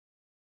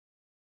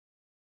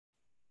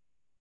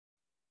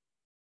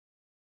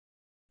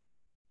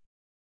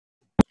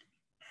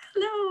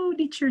Hello,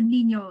 teacher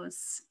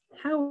Ninos.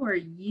 How are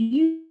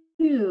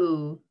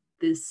you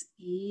this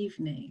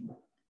evening?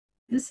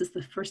 This is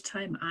the first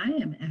time I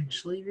am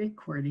actually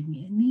recording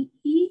in the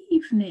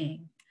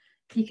evening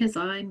because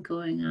I'm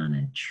going on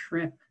a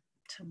trip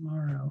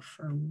tomorrow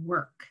for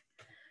work.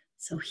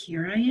 So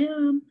here I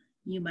am.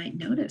 You might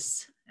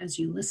notice as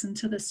you listen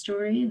to the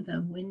story,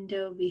 the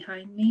window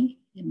behind me,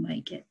 it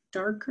might get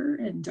darker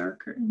and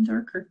darker and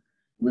darker.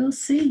 We'll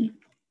see.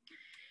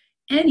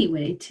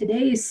 Anyway,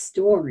 today's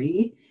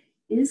story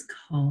is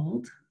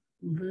called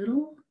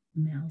Little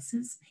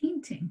Mouse's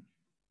Painting.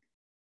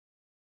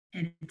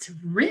 And it's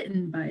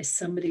written by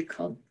somebody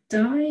called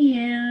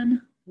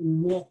Diane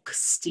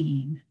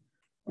Wolkstein,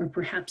 or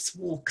perhaps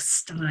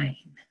Wolkstein.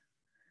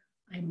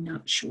 I'm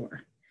not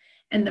sure.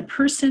 And the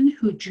person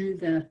who drew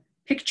the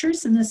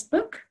pictures in this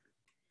book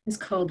is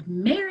called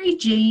Mary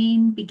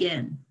Jane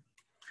Begin.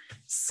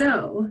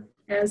 So,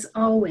 as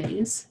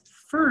always,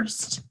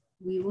 first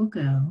we will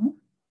go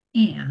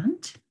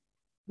and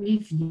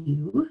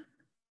review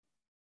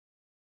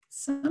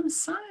some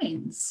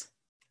signs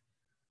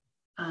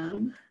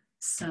of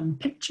some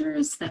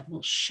pictures that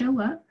will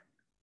show up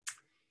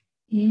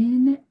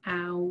in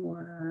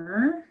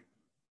our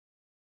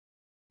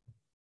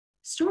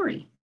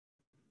story.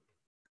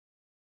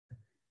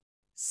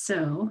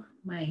 So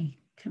my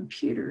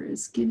computer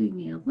is giving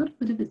me a little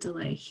bit of a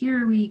delay.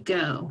 Here we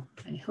go.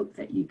 I hope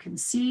that you can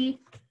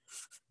see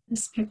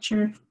this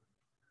picture.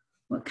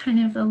 What kind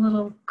of a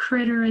little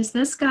critter is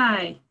this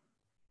guy?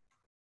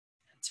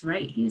 That's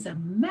right, he's a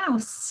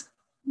mouse.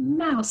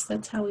 Mouse,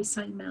 that's how we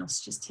sign mouse.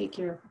 Just take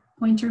your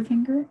pointer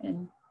finger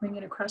and bring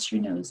it across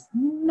your nose.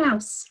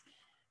 Mouse,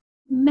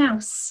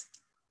 mouse.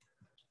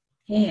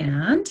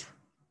 And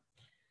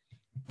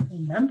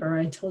remember,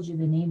 I told you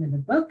the name of the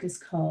book is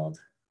called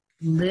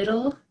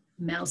Little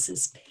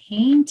Mouse's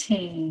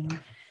Painting.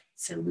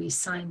 So we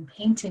sign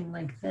painting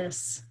like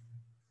this.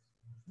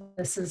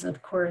 This is,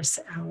 of course,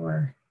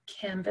 our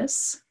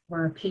canvas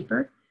or our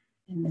paper,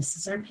 and this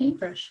is our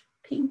paintbrush,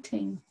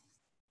 painting.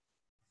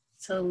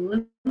 So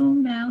Little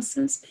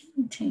Mouse's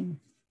Painting.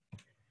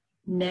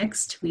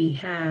 Next we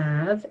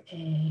have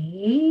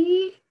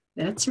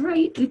that's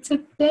right, it's a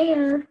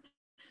bear.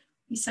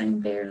 We sign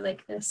bear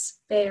like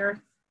this,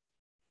 bear,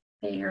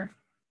 bear,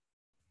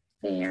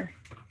 bear.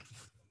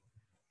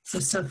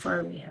 So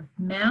far we have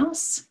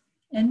mouse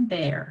and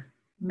bear,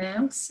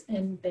 mouse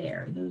and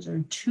bear. Those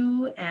are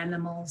two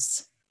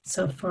animals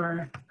so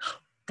far.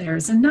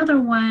 There's another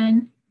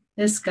one.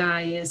 This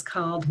guy is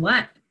called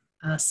what?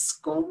 A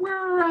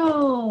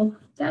squirrel.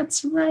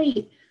 That's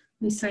right.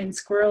 We sign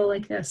squirrel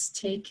like this.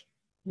 Take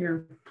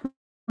your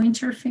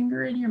pointer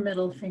finger and your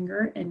middle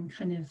finger and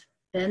kind of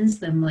bends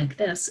them like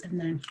this. And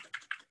then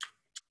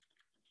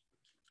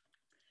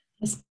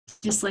it's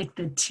just like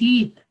the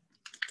teeth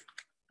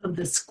of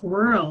the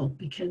squirrel,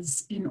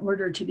 because in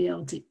order to be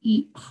able to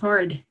eat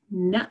hard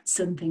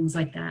nuts and things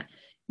like that,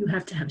 you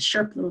have to have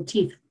sharp little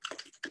teeth.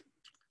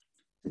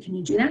 So can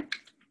you do that?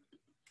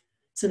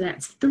 So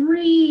that's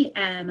 3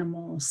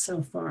 animals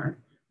so far.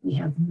 We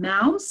have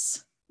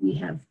mouse, we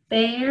have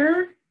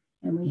bear,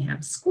 and we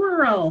have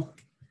squirrel.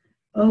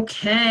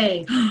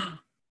 Okay. What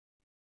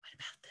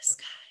about this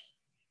guy?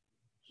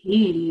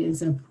 He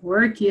is a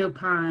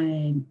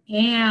porcupine,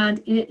 and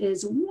it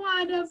is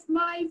one of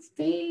my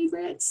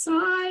favorite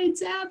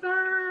signs ever.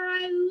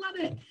 I love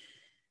it.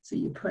 So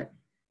you put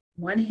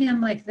one hand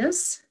like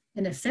this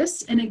in a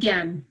fist, and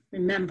again,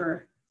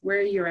 remember,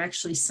 where you're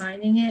actually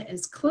signing it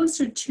is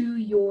closer to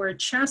your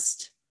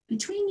chest,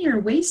 between your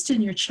waist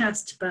and your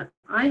chest, but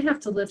I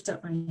have to lift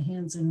up my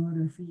hands in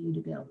order for you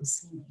to be able to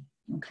see me,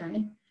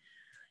 okay?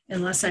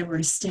 Unless I were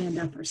to stand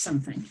up or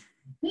something.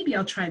 Maybe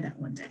I'll try that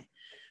one day.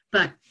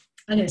 But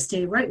I'm gonna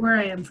stay right where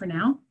I am for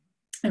now,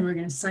 and we're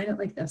gonna sign it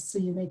like this. So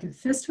you make a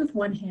fist with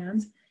one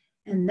hand,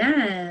 and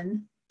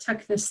then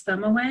tuck this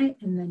thumb away,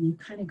 and then you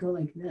kind of go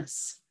like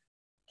this.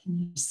 Can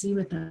you see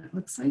what that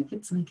looks like?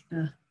 It's like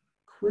the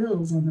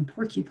quills on the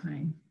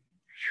porcupine.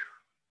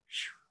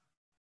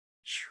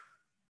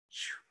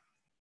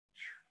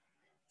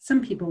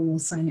 Some people will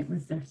sign it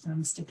with their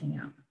thumb sticking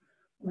out,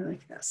 or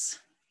like this.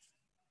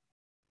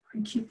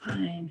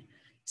 Porcupine.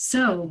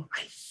 So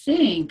I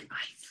think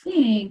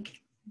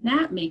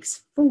that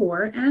makes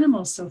 4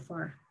 animals so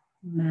far.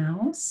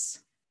 Mouse,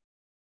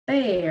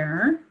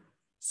 bear,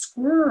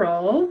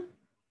 squirrel,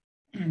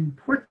 and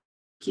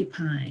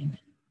porcupine.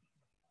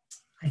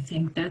 I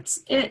think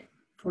that's it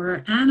for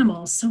our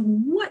animals. So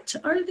what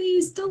are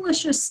these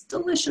delicious,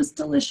 delicious,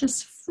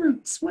 delicious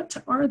fruits? What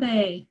are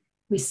they?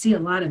 We see a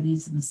lot of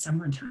these in the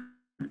summertime.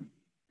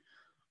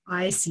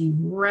 I see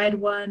red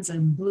ones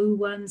and blue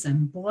ones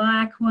and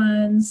black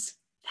ones.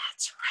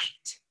 That's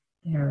right.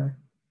 They're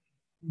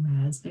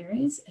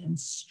raspberries and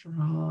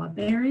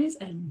strawberries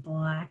and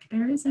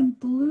blackberries and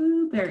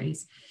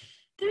blueberries.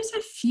 There's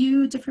a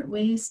few different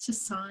ways to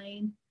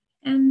sign,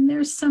 and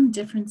there's some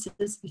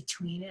differences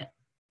between it.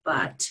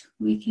 But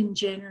we can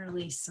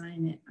generally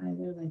sign it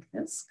either like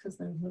this, because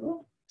they're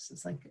little. This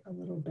is like a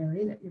little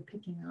berry that you're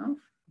picking off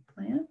the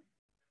plant,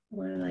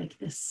 or like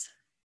this.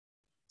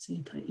 So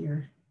you put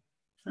your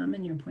thumb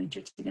and your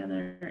pointer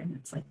together, and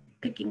it's like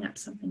picking up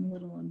something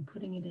little and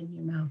putting it in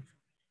your mouth.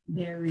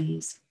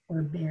 Berries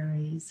or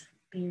berries,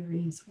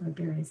 berries or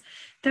berries.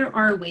 There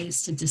are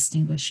ways to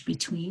distinguish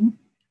between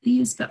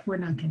these, but we're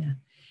not going to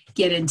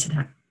get into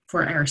that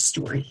for our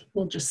story.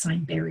 We'll just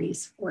sign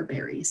berries or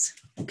berries,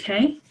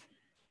 okay?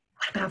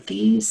 What about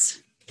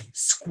these?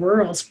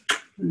 Squirrels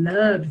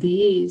love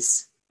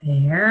these.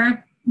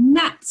 They're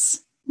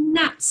nuts,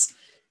 nuts.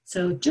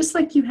 So just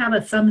like you have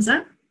a thumbs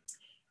up,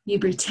 you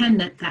pretend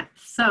that that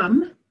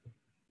thumb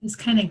is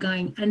kind of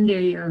going under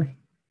your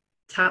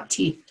top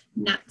teeth.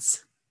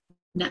 Nuts,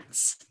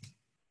 nuts.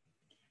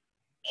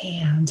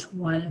 And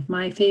one of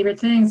my favorite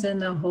things in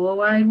the whole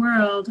wide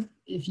world,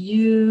 if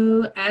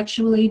you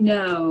actually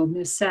know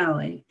Miss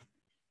Sally,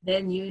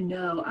 then you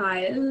know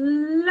I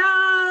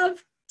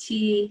love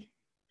tea.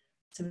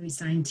 So we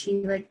sign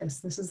tea like this.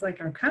 This is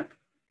like our cup,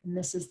 and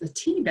this is the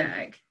tea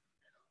bag.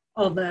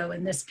 Although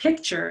in this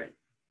picture,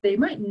 they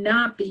might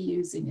not be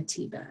using a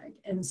tea bag.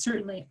 And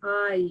certainly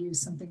I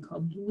use something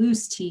called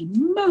loose tea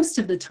most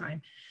of the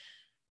time.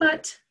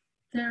 But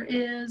there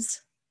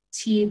is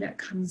tea that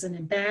comes in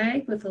a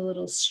bag with a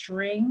little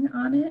string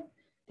on it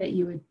that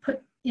you would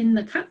put in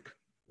the cup,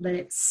 let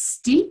it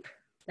steep.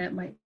 That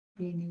might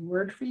be a new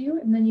word for you.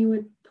 And then you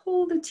would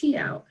pull the tea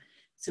out.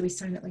 So we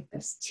sign it like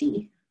this,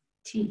 tea,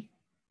 tea,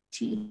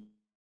 tea.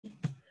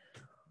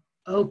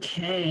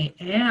 Okay,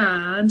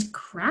 and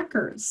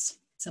crackers.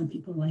 Some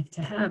people like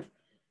to have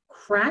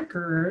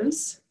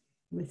crackers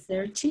with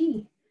their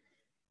tea.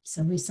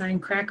 So we sign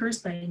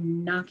crackers by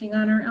knocking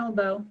on our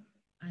elbow.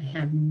 I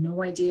have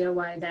no idea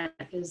why that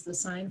is the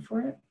sign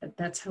for it, but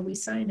that's how we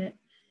sign it.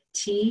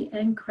 Tea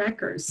and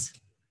crackers.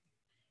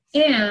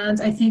 And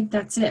I think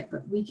that's it,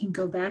 but we can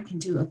go back and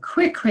do a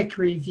quick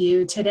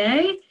review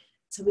today.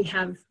 So we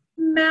have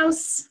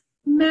mouse,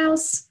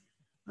 mouse.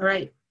 All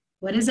right,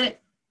 what is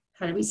it?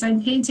 How do we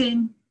sign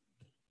painting?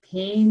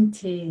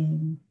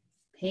 Painting,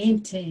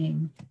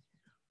 painting.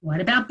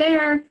 What about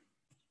bear?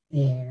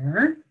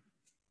 Bear,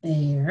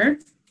 bear.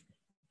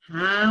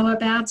 How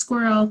about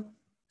squirrel?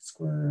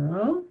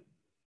 Squirrel,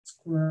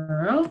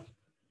 squirrel.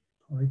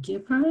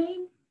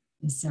 Porcupine.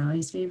 Miss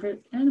Sally's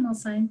favorite animal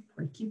sign.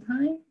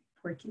 Porcupine,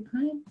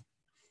 porcupine.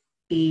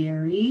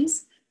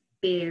 Berries,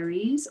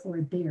 berries or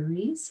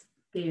berries,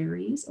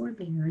 berries or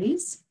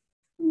berries.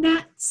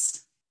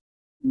 Nuts,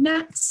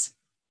 nuts.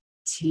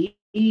 Tea.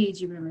 Do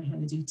you remember how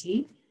to do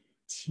tea?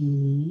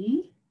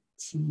 Tea,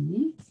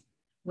 tea.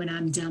 When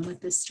I'm done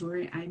with this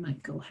story, I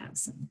might go have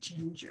some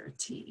ginger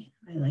tea.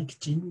 I like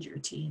ginger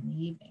tea in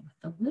the evening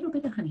with a little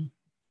bit of honey.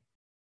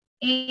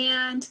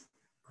 And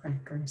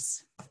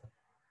crackers.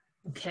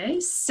 Okay,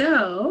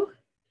 so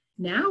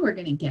now we're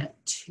going to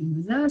get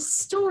to the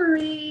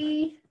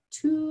story,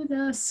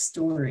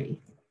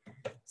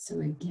 So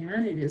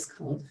again, it is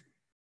called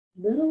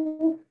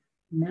Little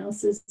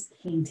Mouse's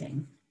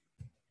Painting.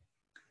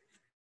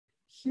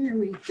 Here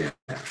we go,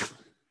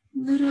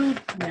 Little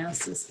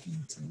Mouse's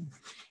Painting.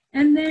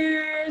 And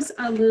there's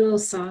a little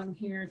song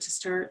here to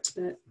start,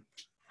 but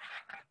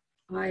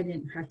I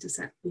didn't practice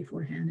that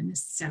beforehand, and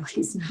Miss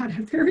Sally's not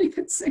a very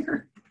good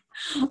singer.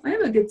 I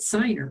am a good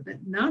signer,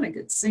 but not a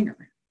good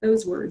singer.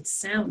 Those words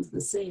sound the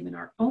same and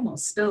are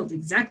almost spelled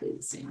exactly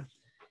the same.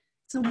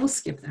 So we'll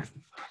skip that.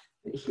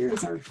 But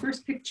here's our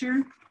first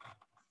picture.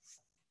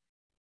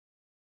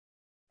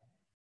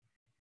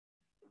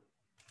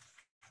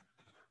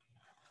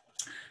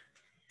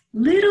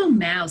 Little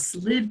Mouse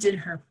lived in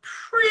her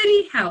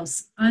pretty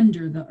house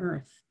under the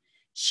earth.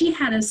 She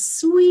had a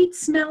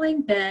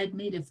sweet-smelling bed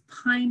made of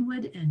pine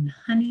wood and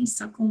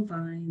honeysuckle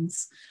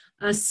vines,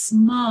 a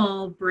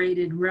small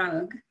braided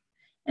rug,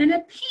 and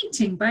a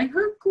painting by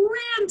her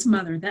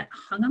grandmother that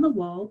hung on the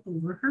wall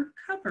over her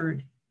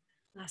cupboard.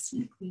 Last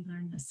week we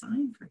learned the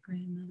sign for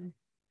grandmother.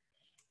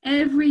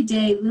 Every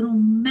day, little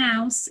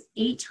Mouse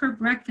ate her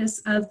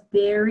breakfast of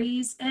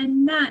berries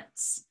and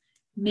nuts,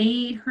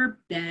 made her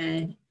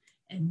bed,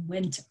 and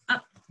went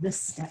up the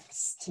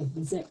steps to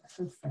visit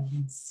her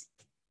friends.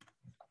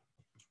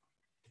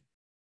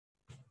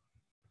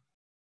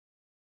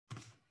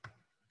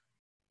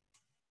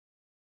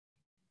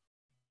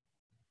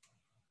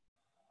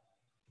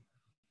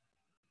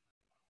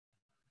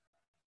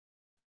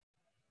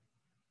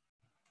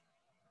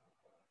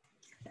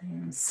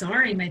 I'm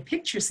sorry, my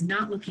picture's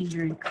not looking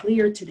very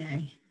clear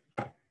today.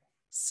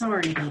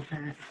 Sorry about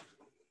that.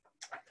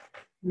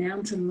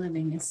 Mountain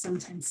living is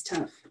sometimes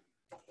tough.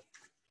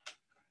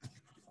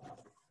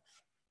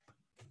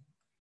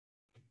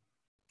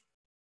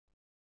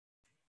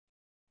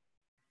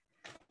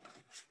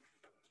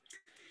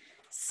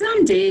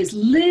 Some days,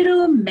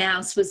 little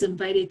Mouse was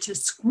invited to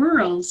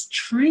Squirrel's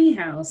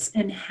treehouse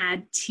and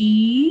had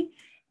tea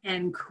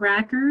and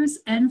crackers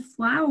and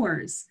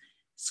flowers.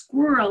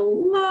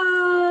 Squirrel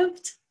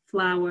loved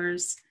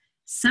flowers.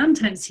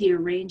 Sometimes he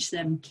arranged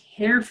them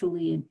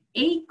carefully in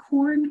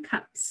acorn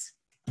cups,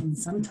 and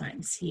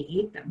sometimes he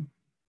ate them.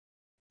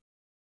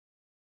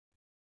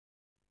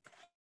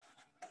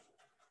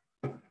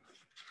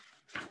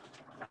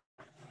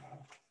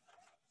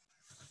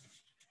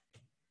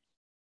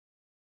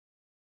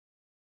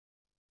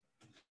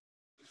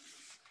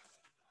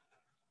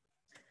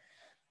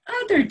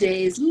 Other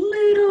days,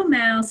 Little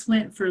Mouse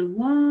went for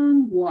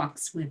long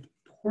walks with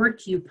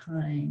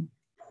Porcupine.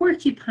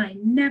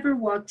 Porcupine never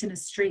walked in a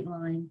straight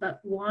line,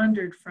 but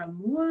wandered from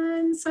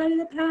one side of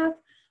the path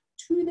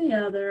to the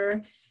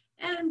other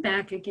and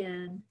back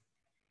again.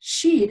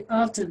 She'd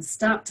often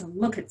stop to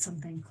look at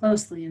something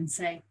closely and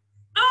say,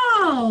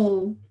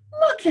 "Oh,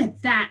 look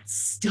at that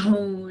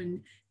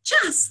stone.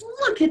 Just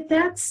look at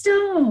that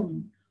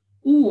stone."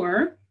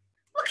 Or,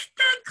 "Look at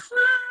that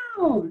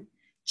cloud.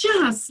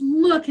 Just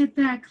look at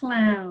that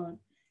cloud."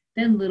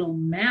 Then Little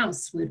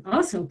Mouse would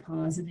also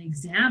pause and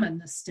examine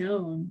the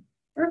stone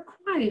or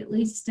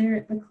quietly stare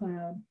at the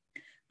cloud.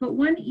 But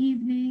one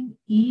evening,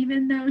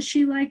 even though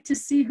she liked to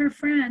see her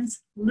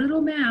friends,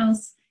 Little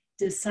Mouse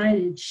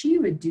decided she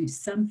would do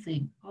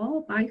something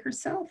all by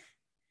herself.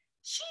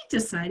 She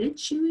decided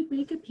she would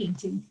make a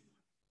painting.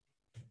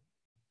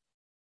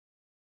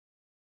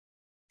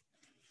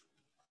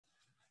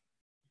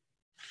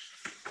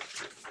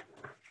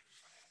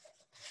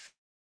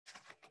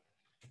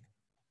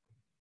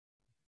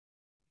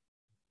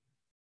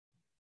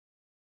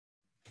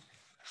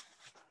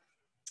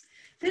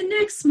 The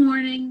next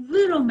morning,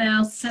 Little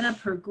Mouse set up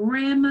her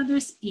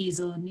grandmother's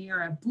easel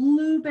near a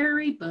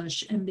blueberry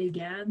bush and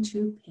began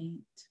to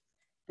paint.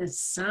 The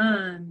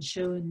sun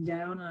shone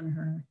down on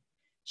her.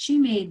 She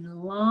made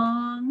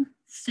long,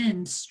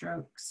 thin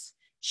strokes.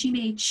 She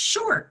made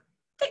short,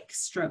 thick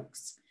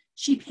strokes.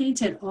 She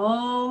painted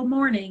all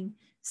morning,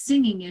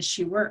 singing as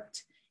she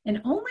worked,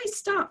 and only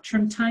stopped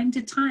from time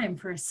to time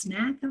for a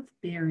snack of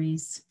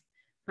berries.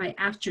 By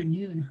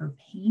afternoon, her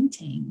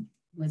painting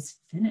was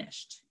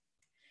finished.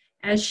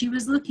 As she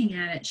was looking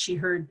at it, she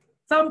heard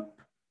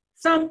thump,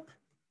 thump,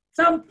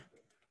 thump.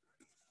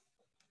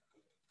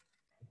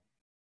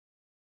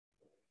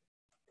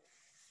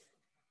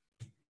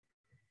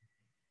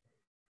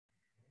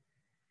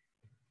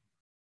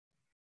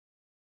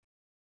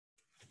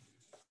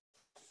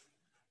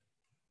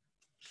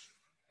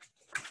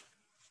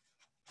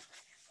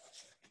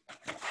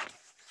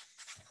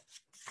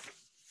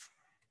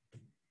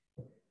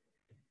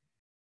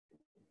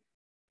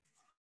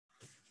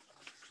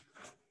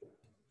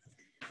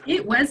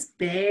 It was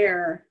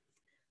Bear.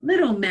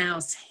 Little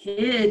Mouse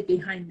hid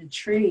behind the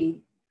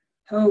tree.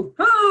 "Ho,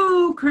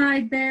 ho,"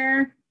 cried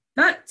Bear.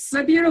 "That's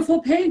a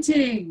beautiful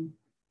painting.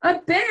 A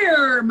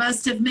bear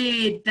must have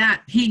made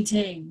that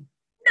painting."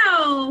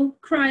 "No,"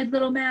 cried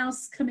Little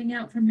Mouse, coming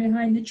out from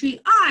behind the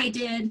tree. "I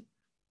did."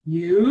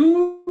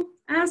 "You?"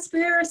 asked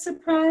Bear,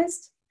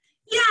 surprised.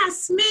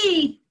 "Yes,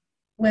 me."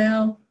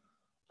 "Well,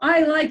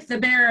 I like the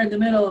bear in the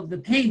middle of the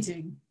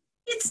painting."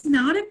 "It's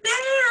not a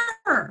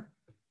bear.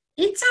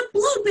 It's a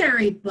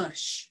blueberry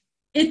bush."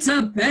 "It's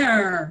a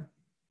bear."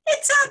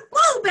 "It's a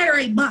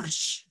blueberry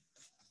bush."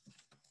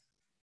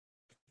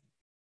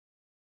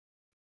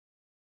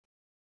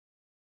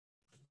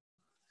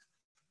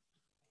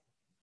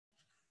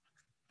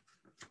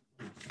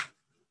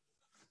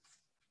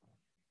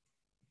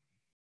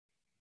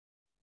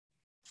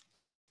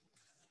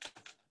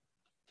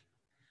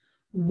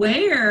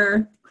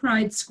 "Where?"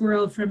 cried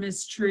Squirrel from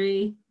his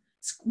tree.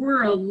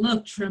 Squirrel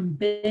looked from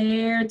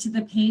Bear to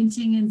the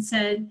painting and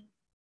said,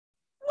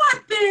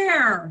 "What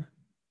bear?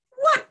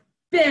 What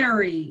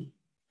berry?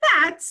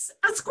 That's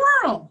a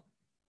squirrel."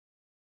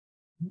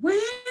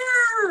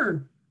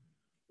 "Where?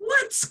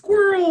 What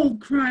squirrel?"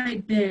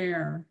 cried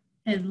Bear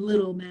and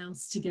Little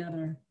Mouse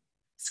together.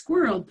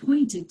 Squirrel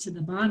pointed to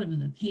the bottom of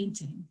the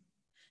painting.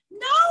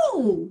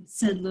 "No,"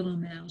 said Little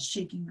Mouse,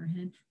 shaking her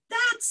head.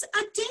 "That's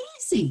a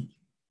daisy."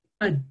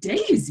 "A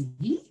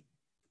daisy?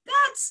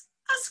 That's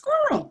a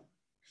squirrel."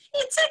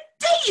 "It's a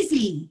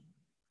daisy."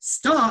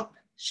 "Stop,"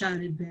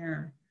 shouted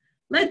Bear.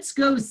 "Let's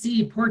go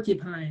see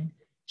Porcupine.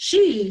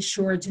 She's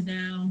sure to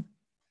know."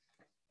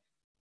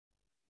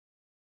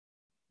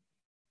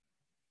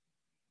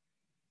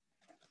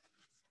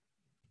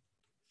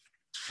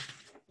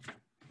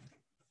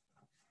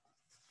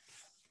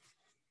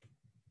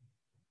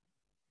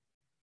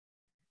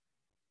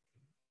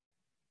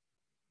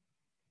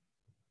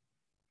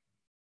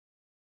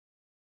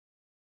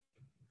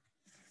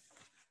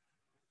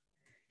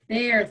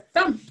 Bear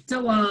thumped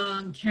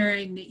along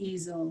carrying the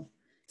easel.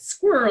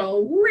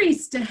 Squirrel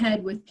raced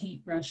ahead with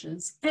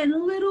paintbrushes, and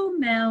Little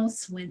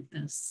Mouse went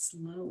the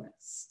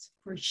slowest,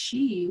 for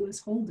she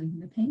was holding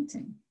the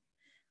painting.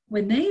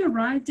 When they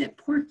arrived at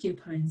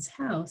Porcupine's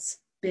house,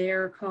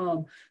 Bear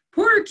called,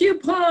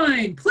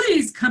 "Porcupine,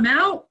 please come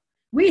out.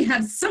 We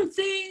have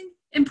something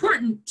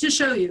important to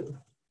show you."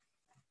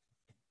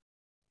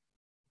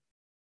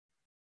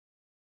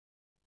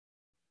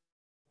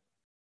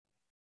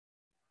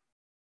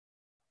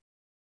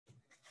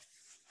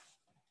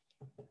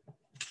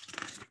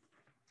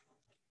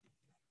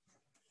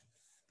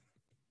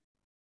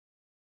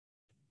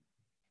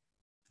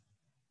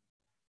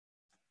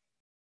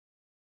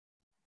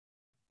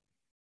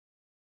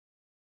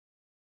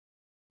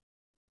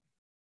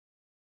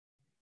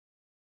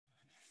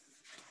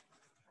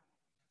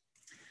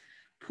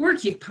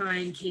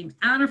 Porcupine came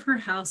out of her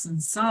house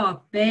and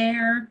saw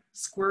Bear,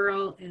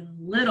 Squirrel, and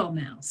Little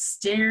Mouse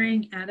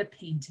staring at a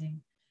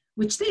painting.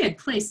 which they had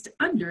placed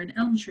under an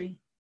elm tree.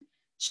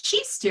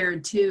 She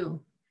stared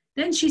too.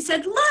 Then she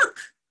said, look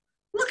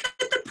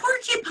at the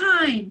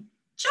porcupine.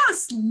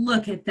 Just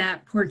look at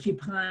that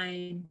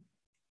porcupine.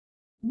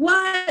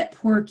 What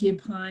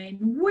porcupine?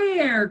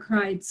 Where?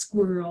 Cried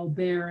Squirrel,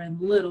 Bear,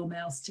 and Little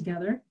Mouse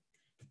together.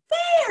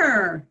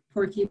 There,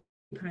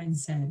 Porcupine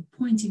said,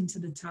 pointing to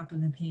the top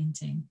of the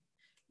painting.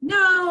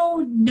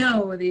 No,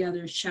 no, the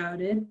others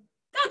shouted.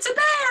 That's a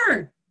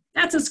bear!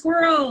 That's a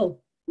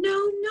squirrel!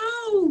 No,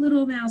 no,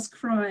 Little Mouse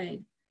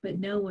cried, but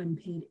no one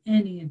paid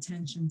any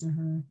attention to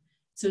her.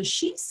 So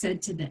she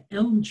said to the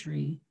elm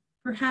tree,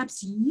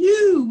 perhaps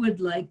you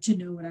would like to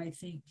know what I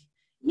think.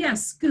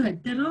 Yes,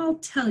 good, then I'll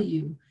tell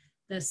you.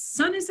 The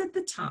sun is at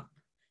the top,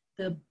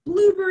 the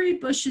blueberry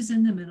bush is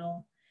in the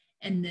middle,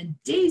 and the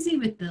daisy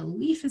with the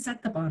leaf is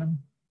at the bottom.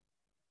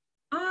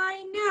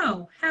 I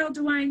know. How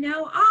do I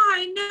know?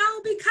 I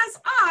know because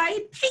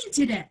I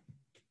painted it.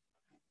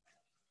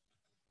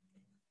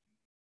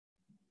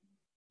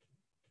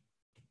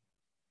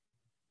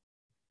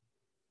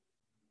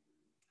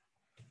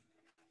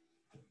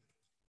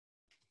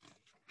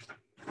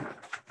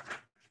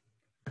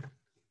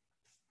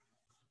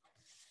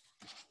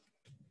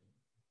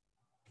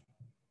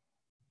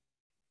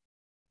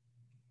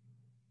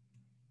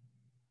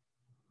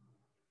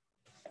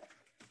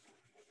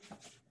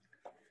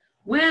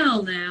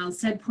 Well, now,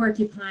 said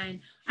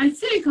Porcupine, I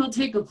think I'll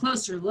take a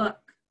closer look.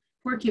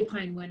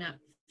 Porcupine went up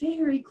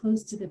very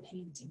close to the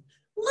painting.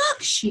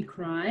 Look, she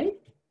cried.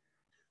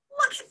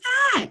 Look at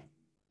that.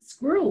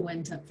 Squirrel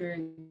went up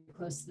very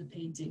close to the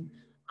painting.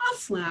 A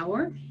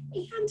flower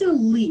and a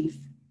leaf.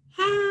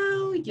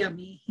 How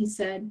yummy, he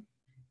said.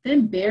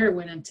 Then Bear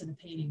went up to the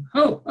painting.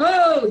 Ho,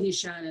 ho, he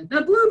shouted,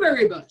 the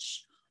blueberry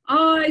bush.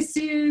 I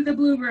see the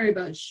blueberry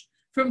bush.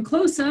 From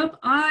close up,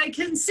 I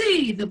can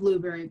see the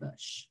blueberry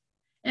bush.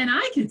 And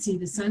I can see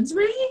the sun's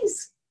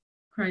rays,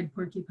 cried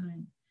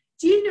Porcupine.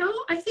 Do you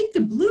know, I think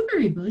the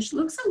blueberry bush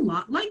looks a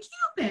lot like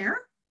you, Bear.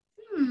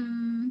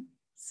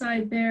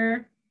 Sighed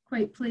Bear,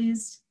 quite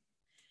pleased.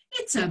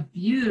 It's a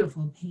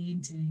beautiful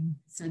painting,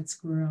 said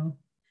Squirrel.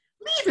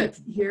 Leave it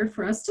here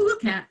for us to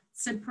look at,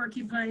 said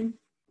Porcupine.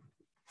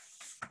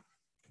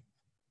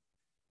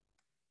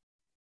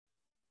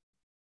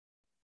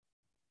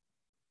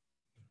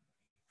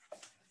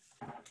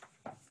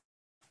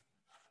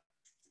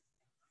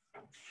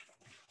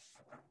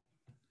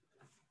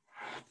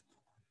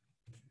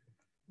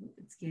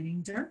 It's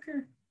getting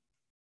darker,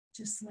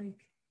 just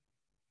like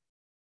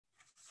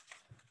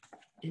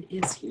it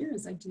is here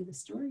as I do the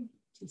story. Do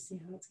you see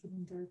how it's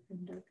getting darker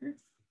and darker?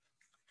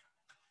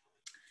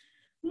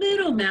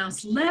 Little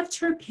Mouse left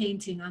her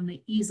painting on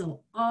the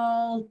easel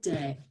all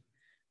day.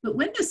 But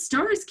when the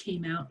stars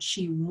came out,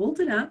 she rolled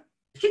it up,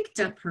 picked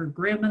up her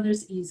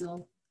grandmother's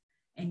easel,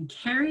 and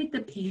carried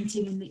the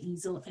painting in the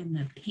easel and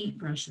the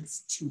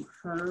paintbrushes to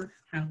her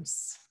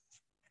house.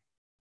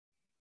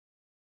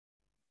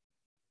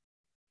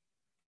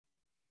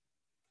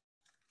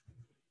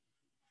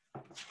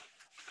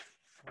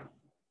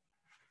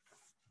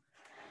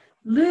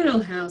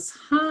 Little House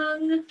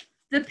hung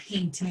the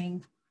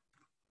painting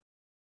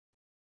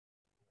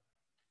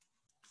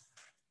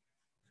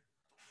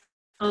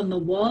on the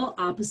wall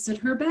opposite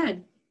her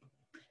bed.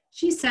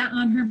 She sat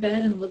on her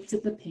bed and looked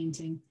at the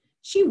painting.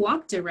 She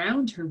walked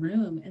around her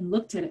room and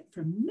looked at it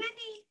from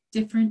many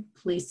different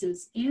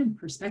places and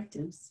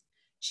perspectives.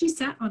 She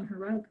sat on her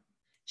rug.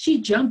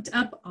 She jumped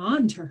up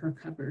onto her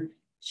cupboard.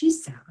 She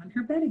sat on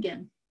her bed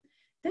again.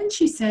 Then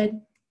she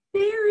said,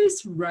 Bear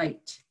is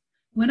right.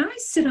 When I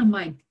sit on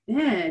my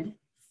bed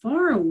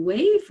far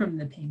away from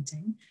the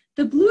painting,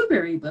 the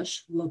blueberry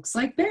bush looks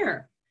like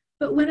Bear.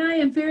 But when I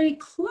am very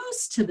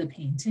close to the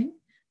painting,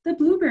 the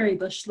blueberry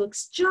bush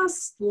looks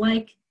just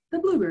like the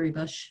blueberry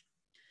bush.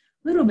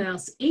 Little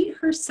Mouse ate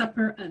her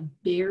supper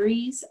of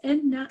berries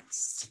and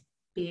nuts.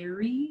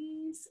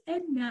 Berries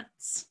and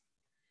nuts.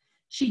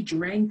 She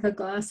drank a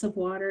glass of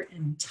water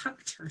and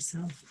tucked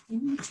herself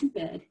into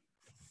bed.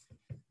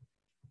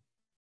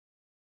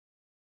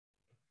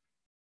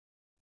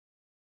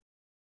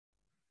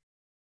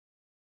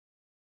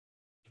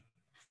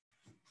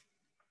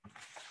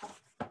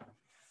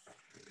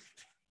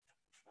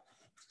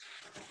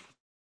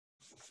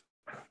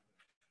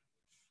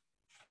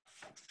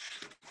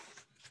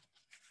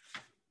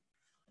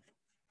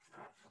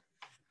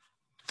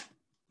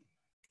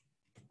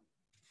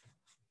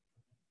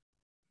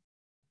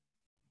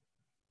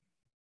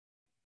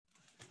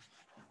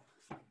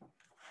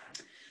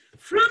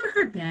 From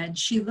her bed,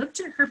 she looked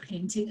at her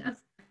painting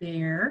of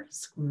Bear,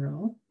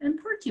 Squirrel, and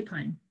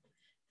Porcupine.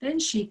 Then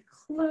she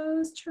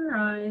closed her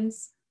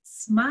eyes,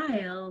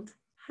 smiled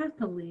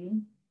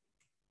happily,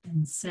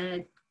 and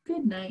said,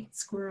 Good night,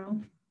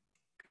 Squirrel.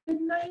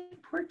 Good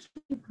night,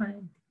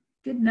 Porcupine.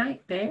 Good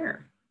night,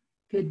 Bear.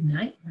 Good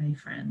night, my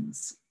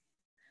friends.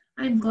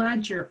 I'm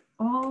glad you're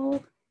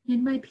all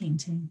in my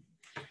painting.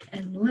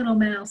 And Little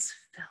Mouse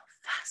fell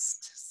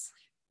fast asleep.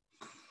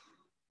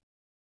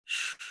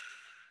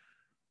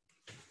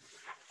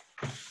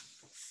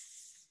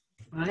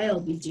 I'll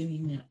be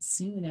doing that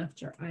soon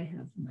after I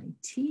have my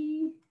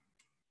tea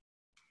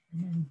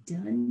And I'm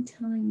done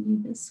telling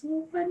you this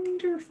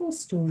wonderful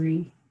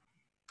story.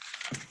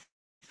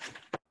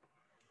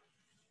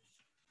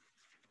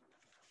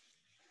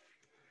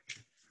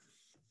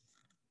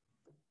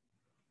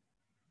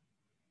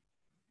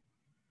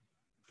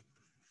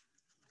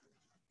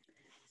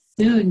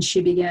 Soon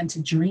she began to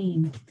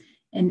dream,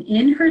 and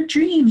in her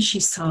dream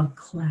she saw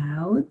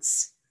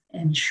clouds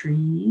and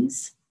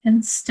trees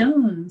and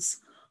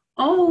stones,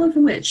 all of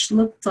which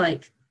looked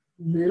like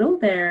little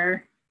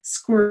bear,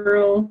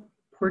 squirrel,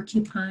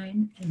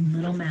 porcupine, and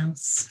little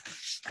mouse.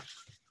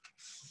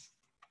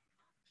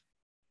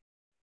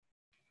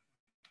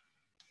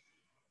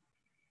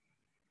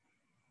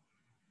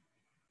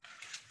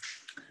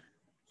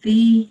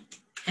 The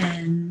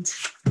end.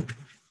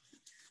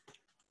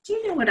 Do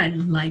you know what I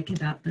like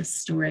about this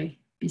story,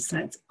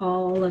 besides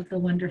all of the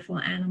wonderful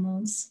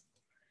animals?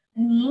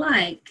 I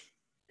like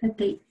that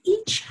they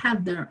each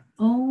have their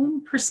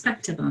own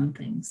perspective on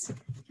things.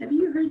 Have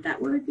you heard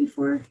that word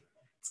before?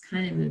 It's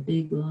kind of a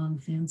big, long,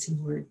 fancy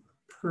word.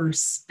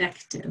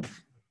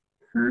 Perspective.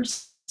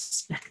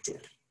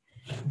 Perspective.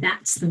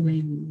 That's the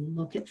way we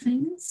look at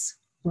things,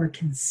 or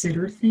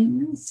consider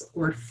things,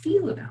 or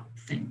feel about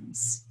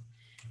things.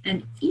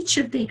 And each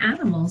of the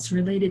animals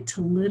related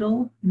to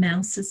little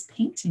Mouse's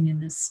painting in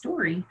this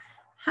story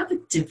have a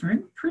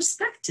different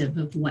perspective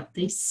of what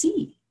they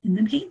see in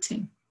the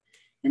painting.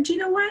 And do you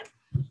know what?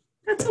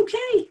 That's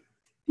okay,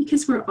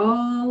 because we're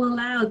all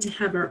allowed to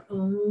have our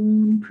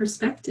own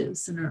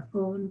perspectives and our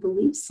own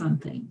beliefs on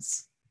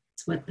things.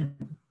 It's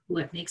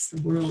what makes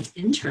the world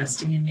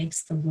interesting and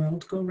makes the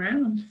world go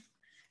round.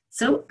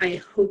 So I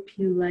hope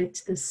you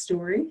liked this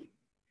story.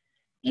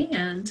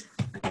 And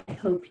I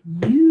hope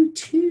you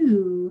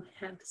too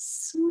have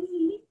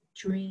sweet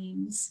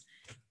dreams,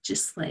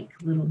 just like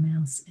little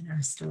Mouse in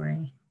our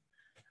story.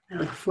 I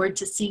look forward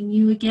to seeing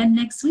you again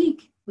next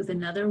week with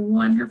another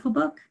wonderful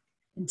book.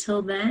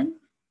 Until then,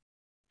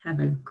 have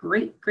a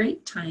great,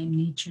 great time,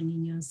 Nature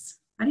Ninos.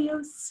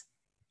 Adios.